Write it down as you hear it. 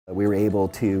We were able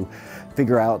to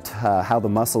figure out how the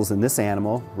muscles in this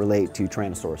animal relate to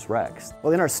Tyrannosaurus rex.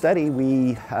 Well, in our study,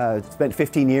 we spent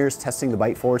 15 years testing the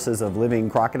bite forces of living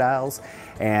crocodiles,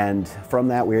 and from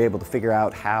that we were able to figure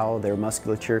out how their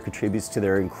musculature contributes to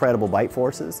their incredible bite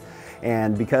forces.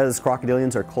 And because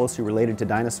crocodilians are closely related to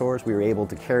dinosaurs, we were able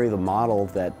to carry the model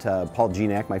that Paul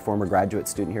Gignac, my former graduate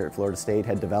student here at Florida State,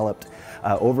 had developed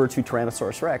over to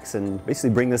Tyrannosaurus rex and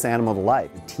basically bring this animal to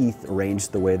life. The teeth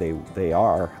arranged the way they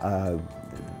are.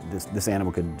 This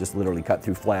animal could just literally cut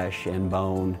through flesh and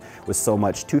bone with so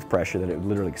much tooth pressure that it would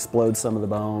literally explode some of the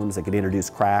bones. It could introduce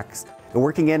cracks. The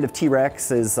working end of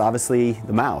T-Rex is obviously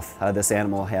the mouth. This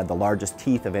animal had the largest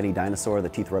teeth of any dinosaur. The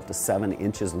teeth were up to 7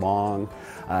 inches long.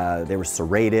 They were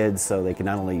serrated, so they could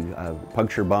not only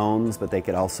puncture bones, but they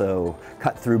could also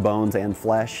cut through bones and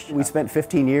flesh. We spent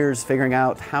 15 years figuring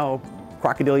out how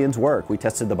crocodilians work. We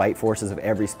tested the bite forces of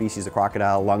every species of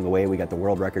crocodile. Along the way, we got the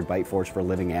world record bite force for a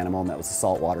living animal, and that was a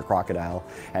saltwater crocodile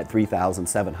at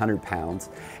 3,700 pounds.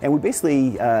 And we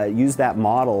basically used that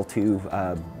model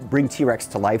to bring T-Rex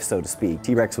to life, so to speak.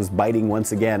 T-Rex was biting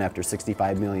once again after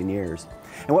 65 million years.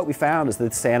 And what we found is that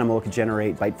this animal could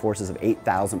generate bite forces of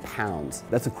 8,000 pounds.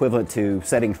 That's equivalent to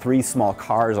setting 3 small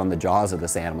cars on the jaws of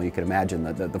this animal. You can imagine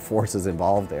the forces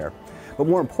involved there. But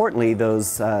more importantly,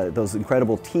 those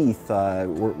incredible teeth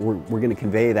were going to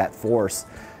convey that force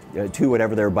to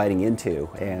whatever they're biting into,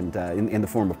 and in the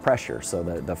form of pressure. So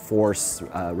the force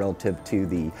relative to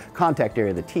the contact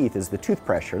area of the teeth is the tooth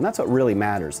pressure, and that's what really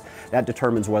matters. That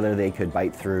determines whether they could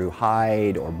bite through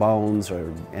hide or bones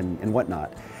and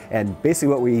whatnot. And basically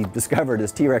what we discovered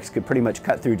is T-Rex could pretty much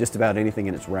cut through just about anything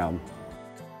in its realm.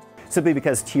 Simply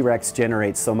because T-Rex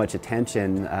generates so much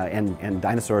attention, and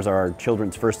dinosaurs are our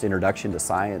children's first introduction to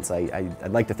science,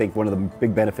 I'd like to think one of the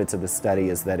big benefits of this study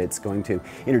is that it's going to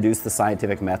introduce the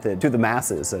scientific method to the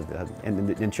masses,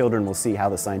 and children will see how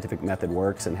the scientific method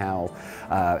works and how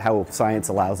science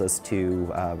allows us to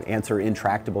answer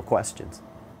intractable questions.